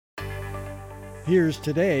Here's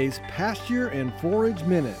today's Pasture and Forage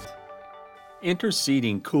Minute.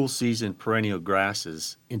 Interseeding cool season perennial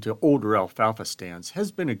grasses into older alfalfa stands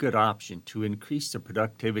has been a good option to increase the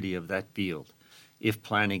productivity of that field. If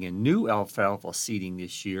planting a new alfalfa seeding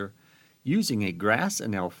this year, using a grass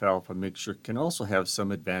and alfalfa mixture can also have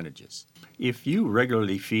some advantages. If you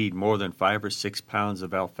regularly feed more than 5 or 6 pounds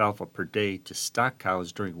of alfalfa per day to stock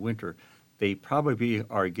cows during winter, they probably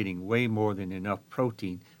are getting way more than enough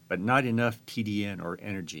protein, but not enough TDN or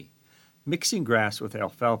energy. Mixing grass with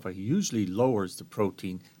alfalfa usually lowers the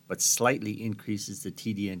protein, but slightly increases the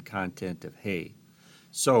TDN content of hay.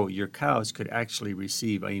 So your cows could actually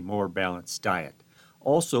receive a more balanced diet.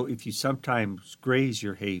 Also, if you sometimes graze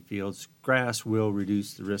your hay fields, grass will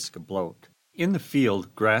reduce the risk of bloat. In the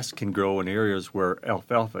field, grass can grow in areas where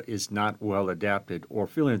alfalfa is not well adapted or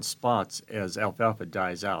fill in spots as alfalfa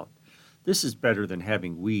dies out. This is better than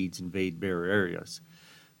having weeds invade bare areas.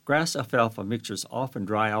 Grass-alfalfa mixtures often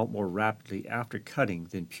dry out more rapidly after cutting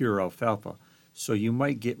than pure alfalfa, so you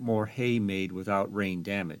might get more hay made without rain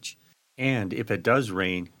damage. And if it does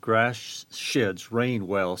rain, grass sheds rain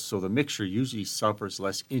well, so the mixture usually suffers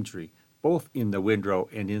less injury, both in the windrow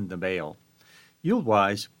and in the bale.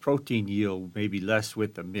 Yield-wise, protein yield may be less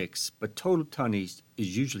with the mix, but total tonnage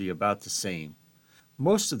is usually about the same.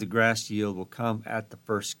 Most of the grass yield will come at the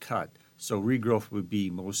first cut, so regrowth would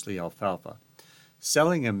be mostly alfalfa.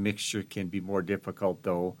 Selling a mixture can be more difficult,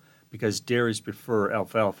 though, because dairies prefer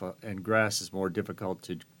alfalfa and grass is more difficult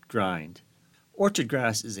to grind. Orchard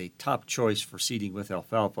grass is a top choice for seeding with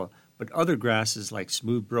alfalfa, but other grasses like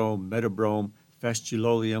smooth brome, meadowbrome,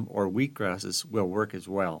 fesculaceum, or wheatgrasses will work as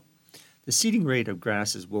well. The seeding rate of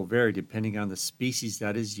grasses will vary depending on the species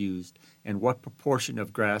that is used and what proportion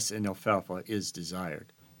of grass and alfalfa is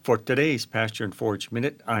desired. For today's Pasture and Forage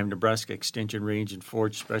Minute, I'm Nebraska Extension Range and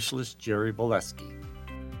Forage Specialist Jerry Boleski.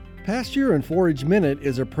 Pasture and Forage Minute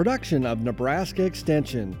is a production of Nebraska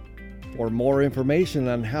Extension. For more information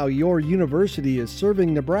on how your university is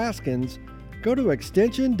serving Nebraskans, go to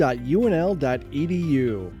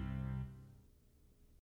extension.unl.edu.